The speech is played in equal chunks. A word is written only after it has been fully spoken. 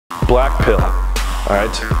black pill.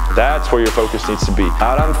 Alright? That's where your focus needs to be.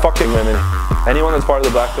 Not on fucking women. Anyone that's part of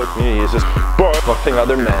the black pill community is just fucking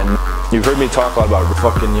other men. You've heard me talk a lot about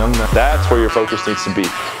fucking young men. That's where your focus needs to be.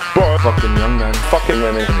 Fucking young men. Fucking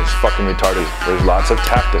women is fucking retarded. There's lots of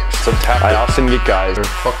tactics. I often get guys that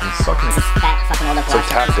are fucking sucking. So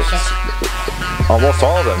tactics. Almost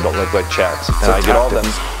all of them don't look like chads. And I get all of them.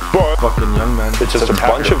 Fucking young men. It's just a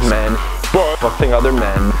bunch of men fucking other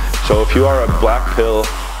men. So if you are a black pill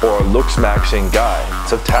or a looks maxing guy,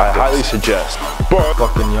 I highly suggest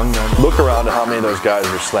fucking young men. Look around at how many of those guys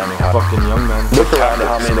are slamming hot. Fucking young men. Look around at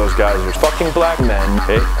how many of those guys are fucking black men.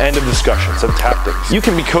 Okay? End of discussion. Some tactics. You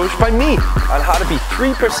can be coached by me on how to be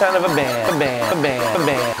 3% of a man. I mean,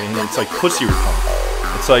 it's like pussy repellent.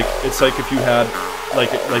 It's like if you had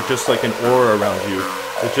like just like an aura around you,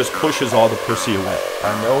 it just pushes all the pussy away.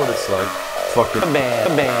 I know what it's like. Fucking a man.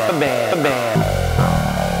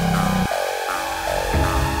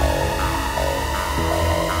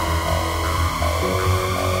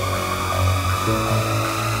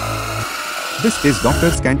 This is Dr.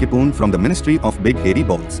 Skankipoon from the Ministry of Big Hairy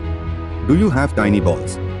Balls. Do you have tiny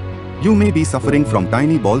balls? You may be suffering from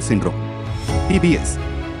tiny ball syndrome. TBS.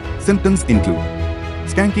 Symptoms include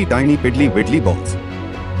skanky tiny piddly widdly balls,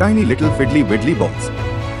 tiny little fiddly widdly balls,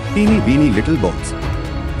 teeny weeny little balls,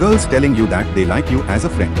 girls telling you that they like you as a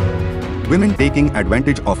friend, women taking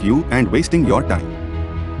advantage of you and wasting your time,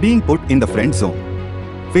 being put in the friend zone,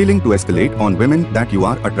 failing to escalate on women that you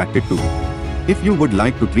are attracted to. If you would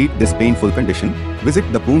like to treat this painful condition,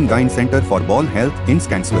 visit the Poon Gyne Center for Ball Health in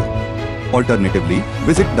Scansville. Alternatively,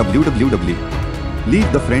 visit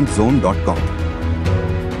www.leavethefriendzone.com.